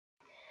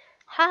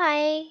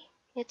Hi,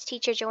 it's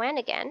Teacher Joanne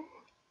again.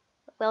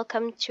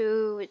 Welcome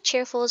to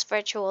Cheerful's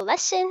virtual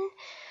lesson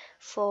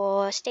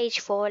for Stage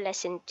 4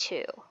 Lesson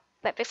 2.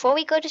 But before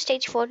we go to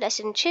Stage 4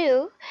 Lesson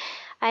 2,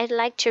 I'd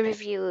like to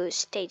review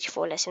Stage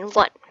 4 Lesson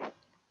 1,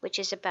 which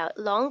is about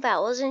long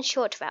vowels and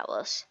short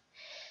vowels.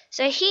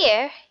 So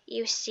here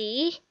you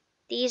see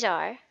these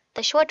are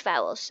the short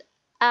vowels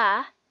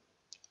a,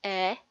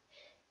 e,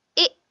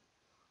 I,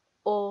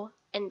 o,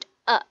 and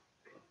a.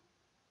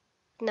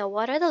 Now,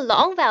 what are the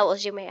long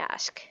vowels, you may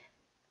ask?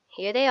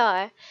 Here they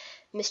are: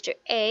 Mr.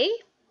 A,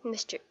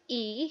 Mr.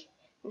 E,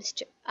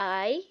 Mr.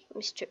 I,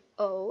 Mr.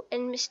 O,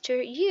 and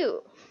Mr.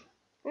 U.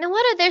 Now,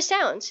 what are their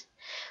sounds?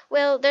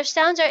 Well, their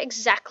sounds are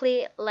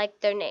exactly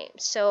like their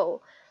names.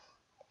 So,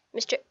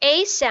 Mr.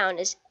 A's sound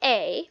is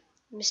A,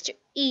 Mr.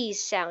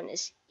 E's sound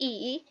is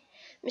E,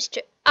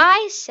 Mr.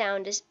 I's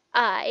sound is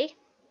I,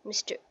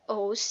 Mr.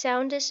 O's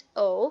sound is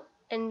O,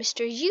 and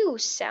Mr.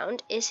 U's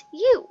sound is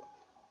U.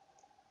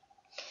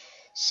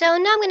 So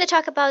now I'm going to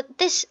talk about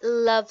this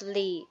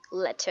lovely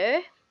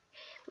letter,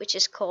 which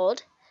is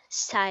called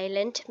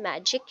silent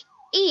magic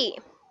E.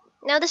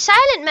 Now the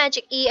silent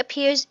magic E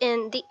appears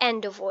in the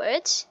end of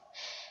words,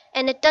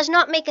 and it does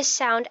not make a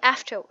sound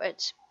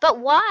afterwards. But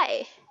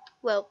why?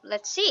 Well,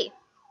 let's see.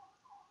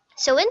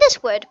 So in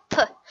this word,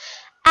 p,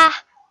 a,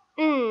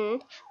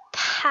 n,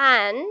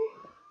 pan,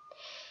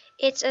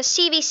 it's a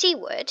CVC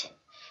word,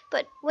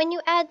 but when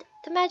you add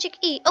the magic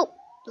E, oh,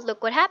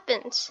 look what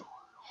happens.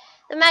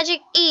 The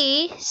magic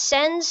E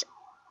sends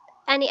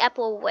Annie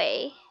Apple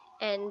away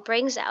and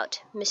brings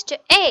out Mr.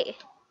 A.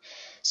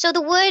 So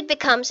the word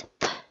becomes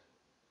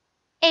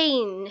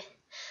pain,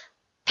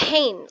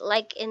 pain,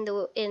 like in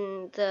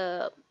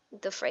the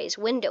phrase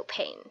window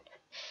pane.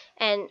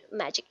 And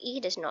magic E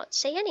does not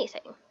say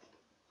anything.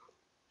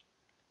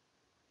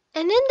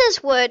 And in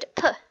this word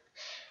pet,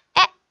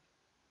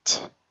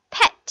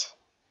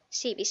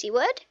 CVC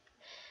word.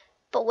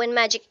 But when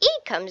magic E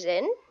comes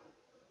in,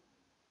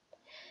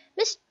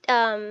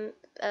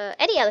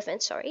 Eddie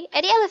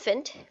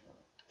Elephant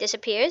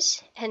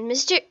disappears, and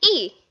Mr.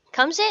 E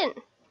comes in,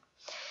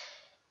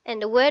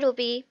 and the word will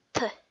be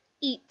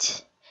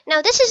eat.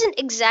 Now, this isn't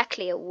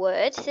exactly a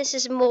word. This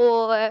is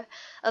more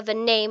of a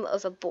name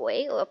of a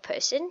boy or a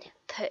person.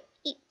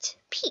 Eat,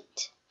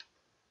 Pete.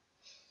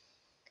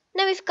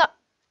 Now we've got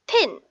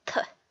pin,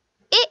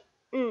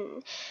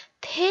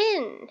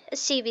 pin, a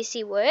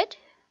CVC word.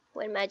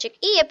 When magic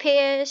E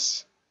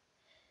appears,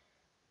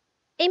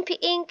 Impy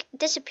Ink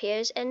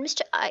disappears and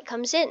Mr. I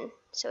comes in,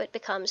 so it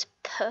becomes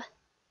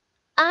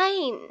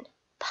pine.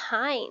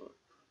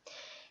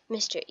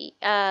 Mr. E,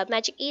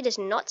 magic E does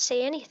not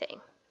say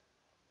anything.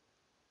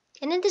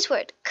 And in this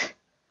word,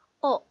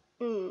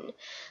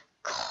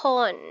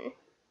 corn.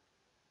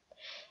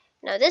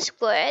 Now this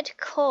word,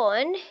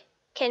 corn,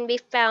 can be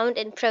found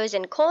in Pros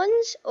and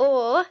Cons,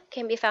 or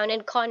can be found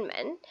in Con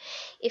Men,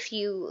 if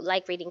you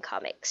like reading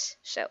comics.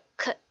 So,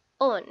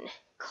 corn.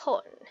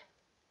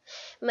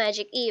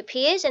 Magic E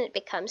appears and it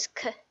becomes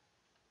cone.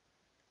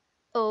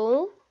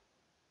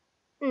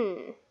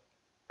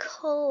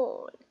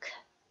 Cone.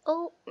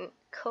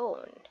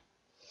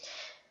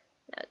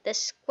 Now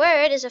this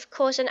word is of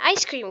course an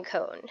ice cream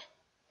cone.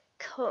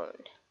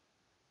 Cone.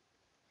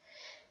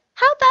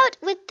 How about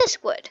with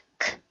this word?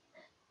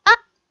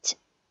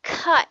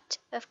 Cut.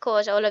 Of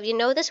course, all of you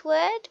know this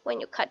word when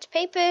you cut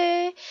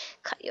paper,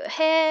 cut your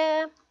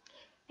hair,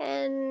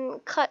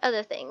 and cut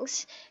other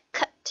things.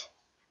 Cut.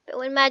 But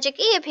when magic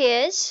E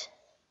appears,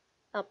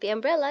 Uppy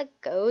Umbrella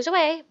goes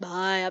away.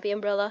 Bye, Uppy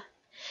Umbrella.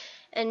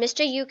 And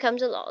Mr. U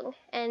comes along,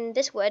 and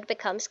this word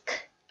becomes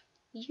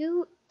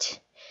cute.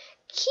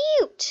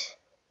 Cute.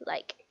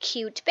 Like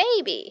cute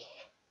baby.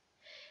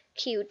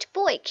 Cute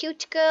boy,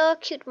 cute girl,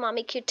 cute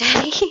mommy, cute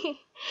daddy.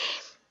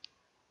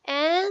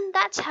 And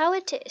that's how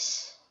it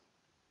is.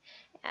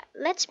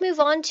 Let's move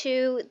on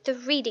to the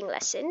reading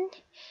lesson,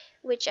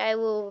 which I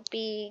will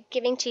be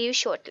giving to you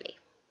shortly.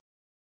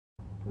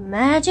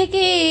 Magic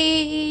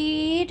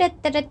E. Da,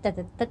 da, da, da,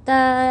 da,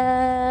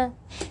 da.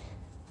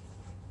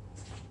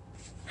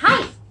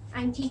 Hi,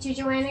 I'm Teacher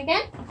Joanne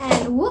again,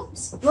 and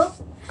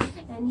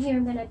and here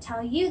I'm going to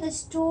tell you the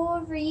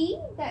story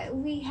that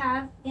we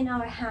have in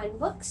our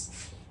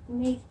handbooks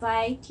made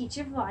by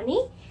Teacher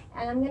Vonnie,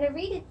 and I'm going to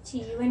read it to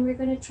you, and we're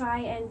going to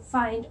try and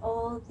find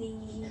all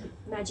the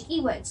magic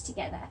E words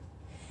together.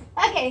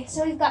 Okay,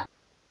 so we've got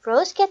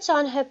Rose gets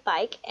on her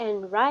bike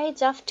and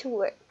rides off to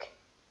work.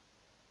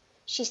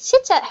 She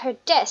sits at her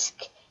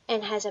desk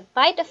and has a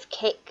bite of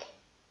cake.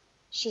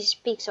 She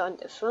speaks on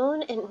the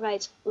phone and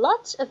writes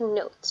lots of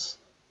notes.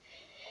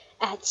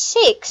 At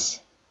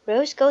 6,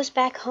 Rose goes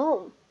back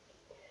home.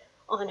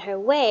 On her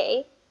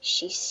way,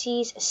 she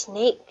sees a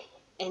snake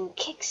and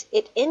kicks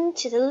it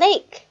into the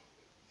lake.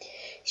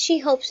 She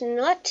hopes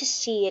not to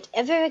see it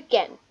ever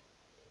again.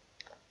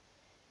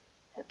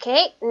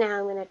 Okay, now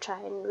I'm going to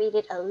try and read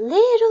it a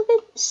little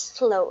bit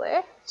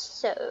slower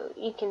so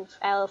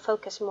I'll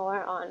focus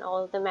more on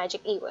all the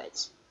magic E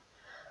words.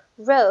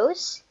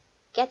 Rose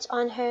gets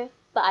on her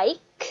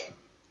bike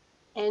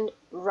and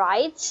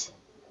rides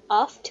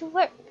off to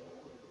work.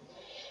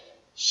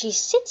 She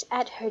sits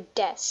at her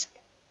desk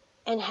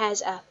and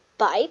has a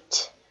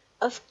bite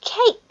of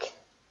cake.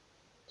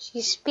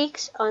 She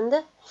speaks on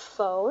the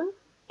phone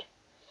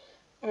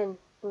and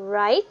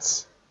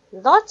writes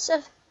lots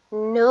of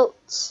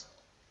notes.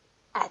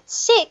 At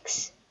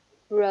 6,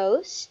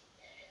 Rose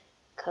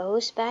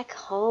goes back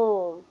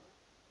home.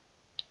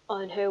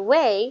 On her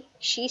way,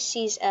 she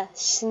sees a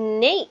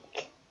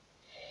snake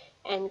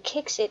and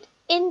kicks it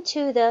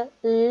into the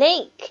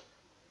lake.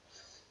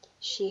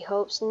 She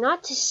hopes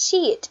not to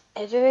see it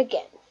ever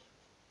again.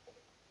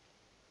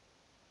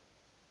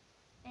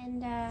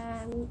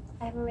 And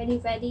I've already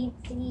read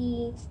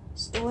the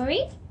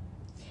story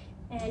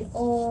and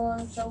all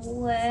the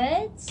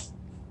words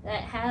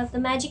that have the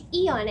magic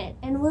E on it,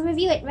 and we'll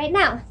review it right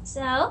now.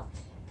 So,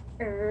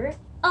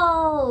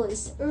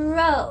 O's,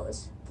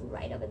 rose,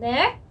 right over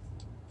there.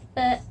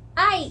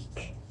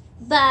 Ike,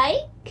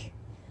 bike,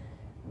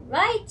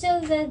 right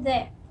over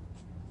there.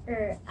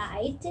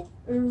 I'd,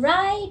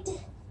 ride,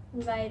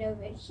 right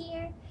over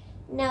here.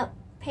 Now,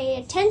 pay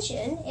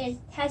attention, it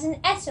has an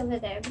S over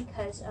there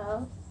because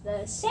of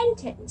the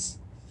sentence.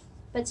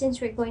 But since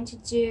we're going to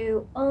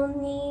do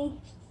only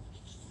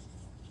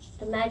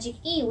the magic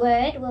E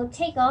word, we'll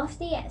take off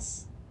the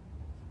S.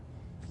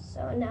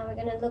 So now we're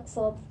going to look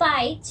for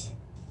bite,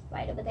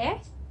 right over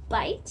there,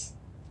 bite.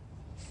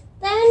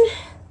 Then,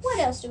 what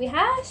else do we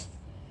have?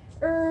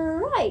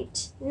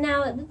 Right,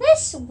 now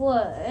this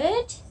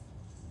word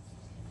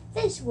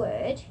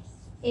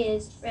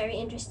is very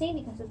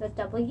interesting because of the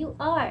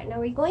WR. Now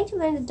we're going to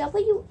learn the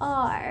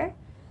WR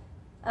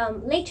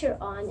later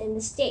on in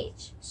the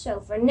stage. So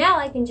for now,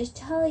 I can just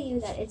tell you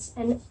that it's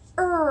an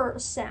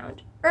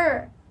sound.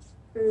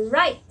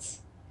 Right.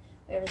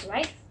 Where is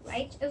right?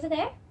 Right over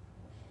there.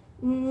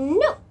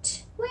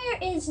 Note. Where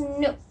is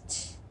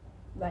note?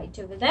 Right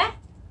over there.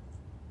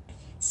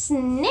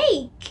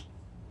 Snake.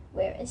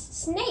 Where is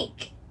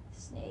snake?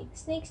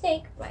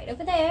 Snake. Right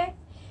over there.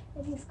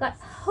 And we've got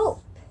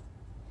hope.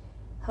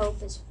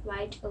 Hope is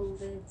right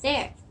over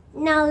there.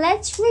 Now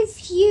let's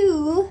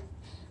review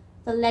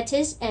the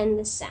letters and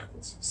the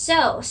sounds.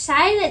 So,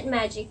 silent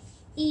magic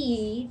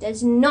E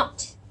does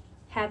not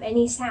have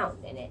any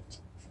sound in it.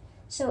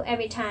 So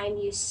every time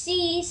you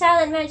see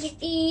silent magic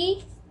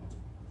E,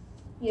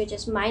 you're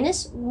just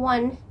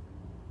 -1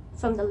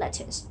 from the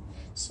letters.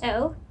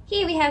 So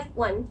here we have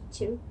 1,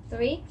 2,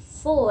 3,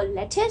 4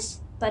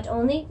 letters, but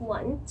only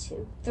 1,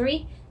 2,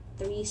 3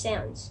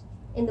 sounds.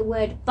 In the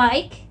word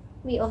bike,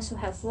 we also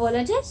have 4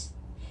 letters,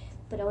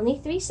 but only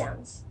 3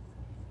 sounds.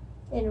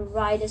 In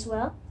ride as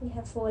well, we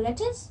have 4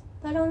 letters,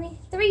 but only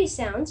 3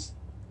 sounds.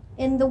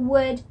 In the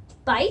word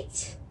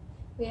bite,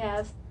 we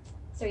have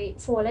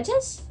 4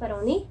 letters, but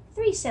only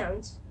 3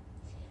 sounds.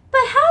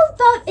 But how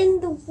about in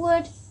the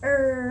word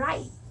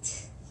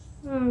right?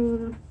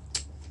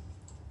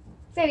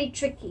 Very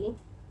tricky.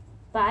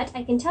 But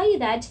I can tell you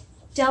that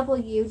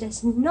W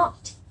does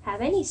not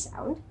have any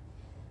sound,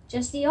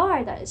 just the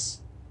R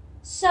does.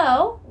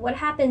 So what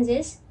happens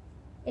is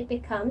it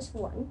becomes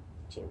 1,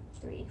 2,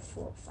 3,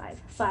 4,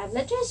 5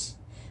 letters.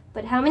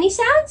 But how many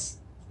sounds?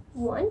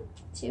 1,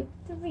 2,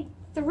 3.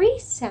 3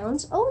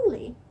 sounds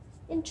only.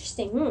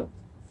 Interesting.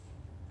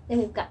 Then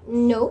we've got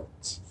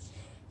note.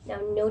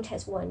 Now note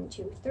has 1,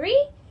 2,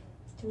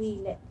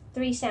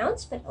 3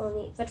 sounds,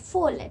 but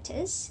 4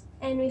 letters.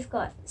 And we've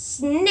got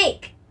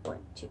snake.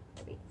 1, 2,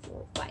 3,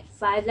 4,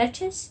 5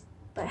 letters.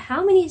 But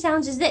how many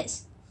sounds is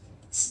this?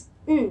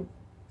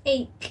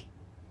 Ache.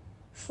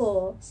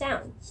 4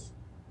 sounds.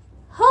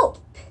 Hope.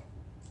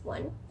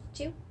 1,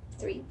 2,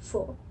 3,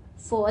 4.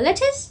 4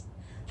 letters.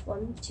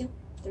 1, 2,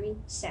 3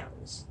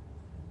 sounds.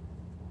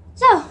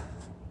 So,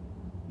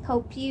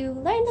 hope you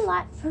learned a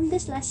lot from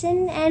this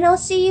lesson, and I'll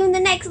see you in the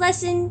next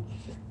lesson.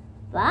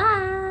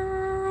 Bye!